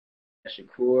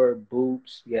Shakur,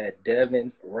 Boots, you got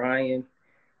Devin, Ryan,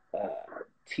 uh,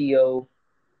 T.O.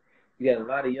 You got a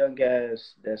lot of young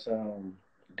guys that's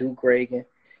Duke Reagan.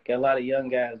 Got a lot of young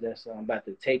guys that's about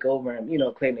to take over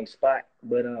and claim their spot.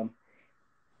 But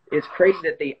it's crazy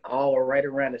that they all are right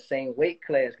around the same weight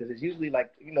class because it's usually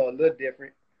like a little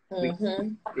different. Mm-hmm.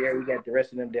 We got the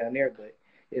rest of them down there, but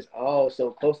it's all so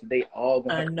close that they all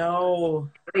gonna I have know.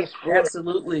 they spread.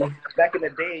 Absolutely. Back in the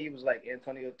day, it was like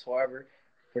Antonio Tarver,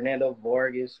 Fernando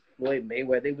Vargas, Floyd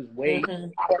Mayweather. They was way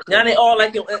Mm-hmm. Now they all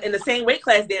like in the same weight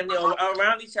class, damn near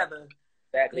around each other.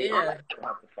 exactly. Yeah,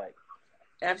 Have to fight.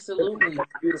 absolutely.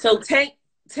 So Tank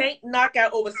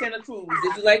knockout over Santa Cruz.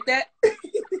 Did you like that?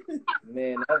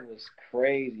 Man, that was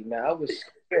crazy, man. I was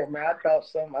scared, man. I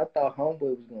thought Homeboy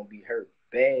was gonna be hurt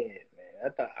bad,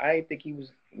 man. I didn't think he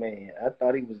was, man. I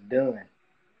thought he was done.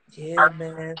 Yeah,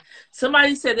 man.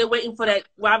 Somebody said they're waiting for that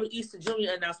Robert Easter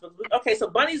Jr. announcement. Okay, so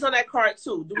Bunny's on that card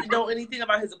too. Do we know anything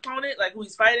about his opponent, like who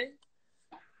he's fighting?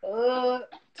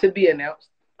 To be announced.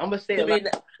 I'm gonna say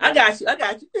I got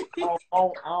you.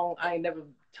 I ain't never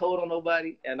told on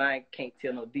nobody, and I can't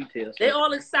tell no details. They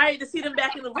all excited to see them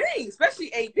back in the ring, especially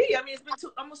AB. I mean, it's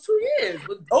been almost 2 years,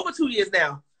 over 2 years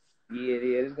now. Yeah,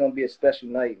 it's gonna be a special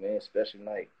night, man. Special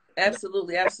night.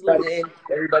 Absolutely.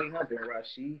 Everybody humping.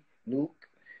 Rashid, Nuke,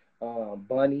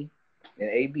 Bunny, and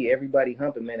AB. Everybody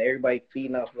humping, man. Everybody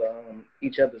feeding off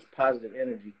each other's positive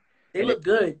energy. They look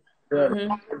good.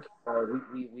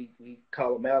 Mm-hmm. We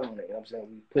call them out on it. You know what I'm saying?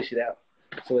 We push it out.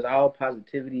 So it's all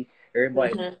positivity.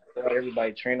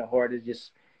 Everybody training hard.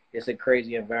 It's a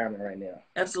crazy environment right now.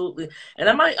 Absolutely. And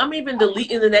I'm even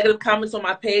deleting the negative comments on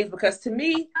my page because to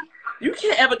me, you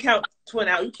can't ever count Twin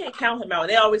out. You can't count him out.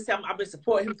 And they always tell me I've been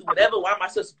supporting him through whatever. Why am I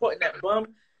still supporting that bum?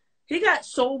 He got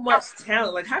so much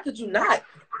talent. Like, how could you not?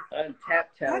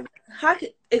 Untapped talent.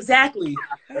 Exactly.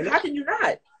 How can you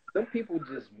not? Some people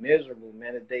just miserable,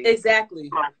 man. Exactly.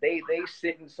 They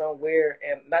sitting somewhere,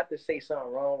 and not to say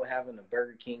something wrong with having a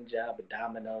Burger King job, a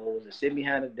Domino's, or sitting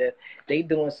behind the desk. They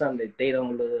doing something that they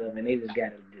don't love, and they just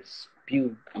got to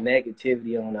dispute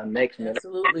negativity on our next man.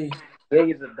 Absolutely.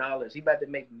 Millions of dollars. He about to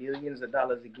make millions of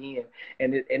dollars again,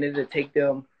 and it'll take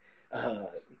them a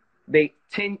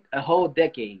whole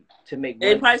decade to make.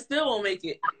 They probably still won't make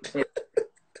it. You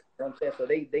know what I'm saying? So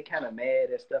they kind of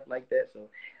mad at stuff like that. So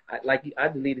I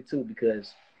deleted too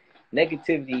because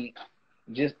negativity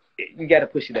you got to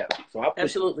push it out. So I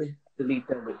delete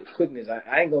them with the quickness.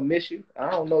 I ain't gonna miss you.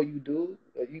 I don't know you, dude.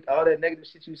 All that negative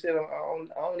shit you said. I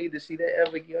don't need to see that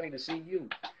ever again. I don't need to see you.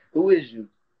 Who is you?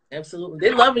 Absolutely.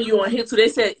 They loving you on here too. They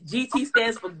said GT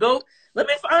stands for GOAT. Let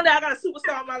me find out I got a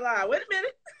superstar on my line. Wait a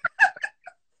minute.